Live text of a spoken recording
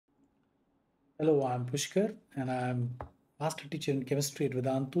Hello, I'm Pushkar and I'm Master Teacher in Chemistry at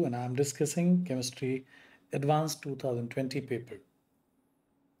Vedantu and I'm discussing Chemistry Advanced 2020 paper.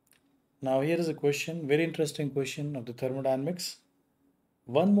 Now here is a question, very interesting question of the thermodynamics.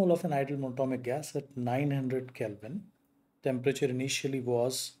 1 mole of an ideal monatomic gas at 900 Kelvin, temperature initially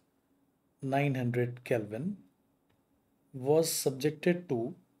was 900 Kelvin, was subjected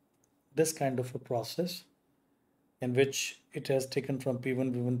to this kind of a process in which it has taken from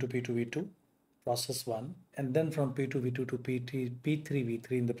P1 V1 to P2 V2, process 1, and then from P2 V2 to P3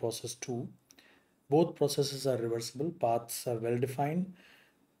 V3 in the process 2. Both processes are reversible, paths are well defined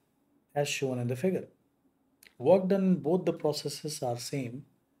as shown in the figure. Work done in both the processes are same,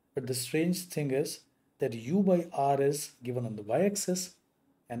 but the strange thing is that U by R is given on the y-axis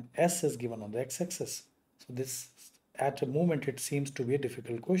and S is given on the x-axis. So this, at a moment, it seems to be a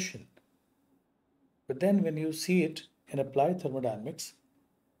difficult question. But then when you see it in applied thermodynamics,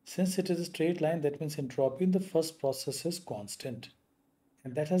 since it is a straight line, that means entropy in the first process is constant.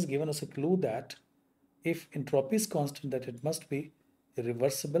 And that has given us a clue that if entropy is constant, that it must be a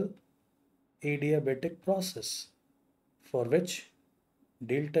reversible adiabatic process for which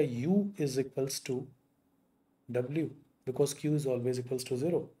delta U is equals to W because Q is always equals to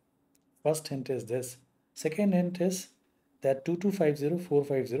 0. First hint is this. Second hint is that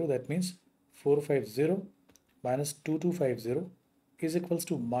 2250450, that means 450 minus 2250 is equals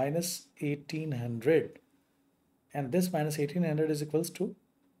to minus 1800, and this minus 1800 is equals to,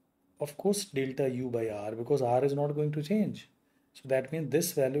 of course, delta U by R, because R is not going to change. So that means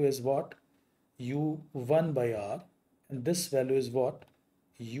this value is what? U1 by R, and this value is what?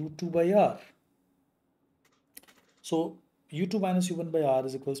 U2 by R. So U2 minus U1 by R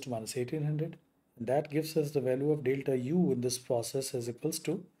is equals to minus 1800. And that gives us the value of delta U in this process is equals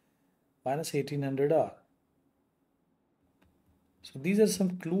to minus 1800 R. So these are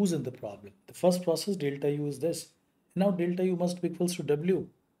some clues in the problem. The first process delta U is this. Now delta U must be equals to W.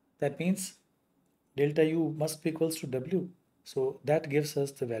 That means delta U must be equals to W. So that gives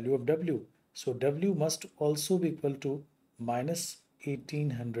us the value of W. So W must also be equal to minus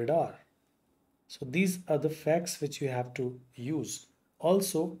 1800 R. So these are the facts which you have to use.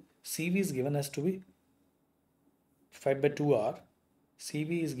 Also, CV is given as to be 5 by 2R.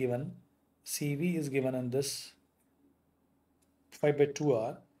 CV is given in this 5 by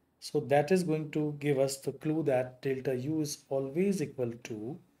 2R. So that is going to give us the clue that delta U is always equal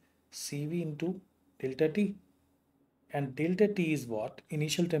to CV into delta T. And delta T is what?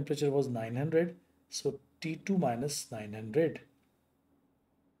 Initial temperature was 900. So T2 minus 900.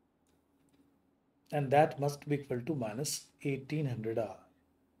 And that must be equal to minus 1800 R.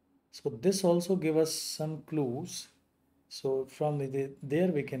 So this also give us some clues. So from there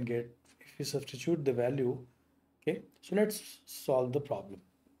we can get, if we substitute the value, okay. So let's solve the problem.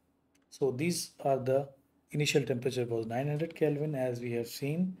 So these are the initial temperature was 900 Kelvin, as we have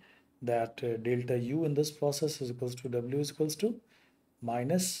seen that delta U in this process is equals to W is equals to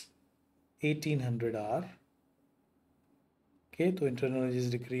minus 1800 R. Okay, so internal energy is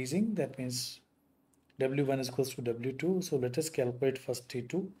decreasing. That means W1 is equals to W2. So let us calculate first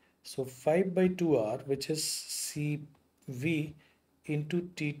T2. So 5 by 2R, which is CV into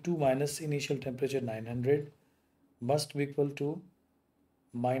T2 minus initial temperature 900, must be equal to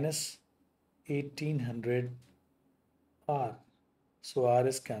minus 1800 R. So R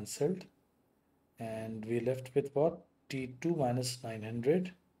is cancelled and we left with what? T2 minus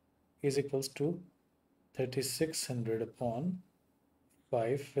 900 is equals to 3600 upon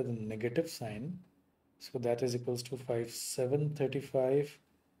 5 with a negative sign. So that is equals to 5735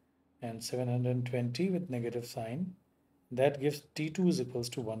 and 720 with negative sign. That gives T2 is equals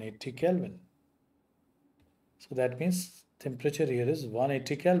to 180 Kelvin. So that means temperature here is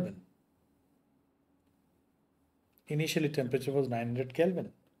 180 Kelvin. Initially temperature was 900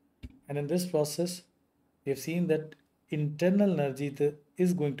 Kelvin. And in this process, we have seen that internal energy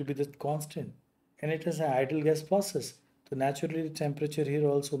is going to be the constant. And it is an ideal gas process. So naturally the temperature here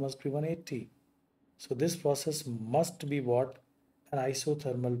also must be 180. So this process must be what? An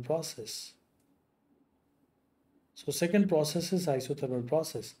isothermal process. So second process is isothermal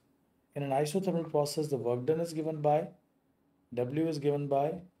process. In an isothermal process, the work done is given by W is given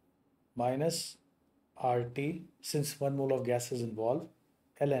by minus RT, since 1 mole of gas is involved,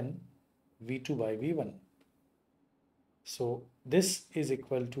 ln V2 by V1. So this is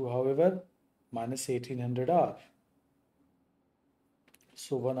equal to, however, minus 1800 R.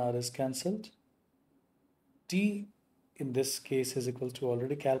 So 1 R is cancelled. T in this case is equal to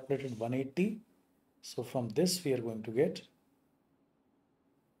already calculated 180. So from this we are going to get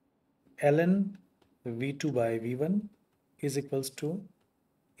ln V2 by V1 is equals to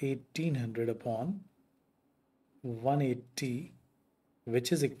 1800 upon 180,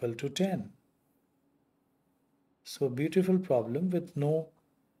 which is equal to 10. So beautiful problem with no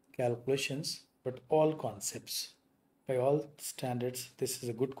calculations, but all concepts. By all standards, this is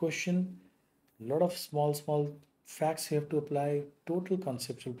a good question. A lot of small facts you have to apply, total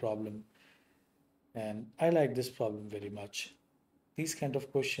conceptual problem. And I like this problem very much. These kind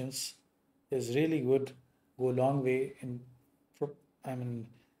of questions is really good, go a long way in, I mean,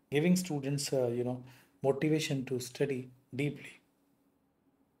 giving students, motivation to study deeply.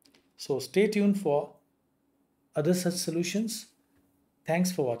 So stay tuned for other such solutions.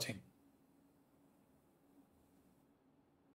 Thanks for watching.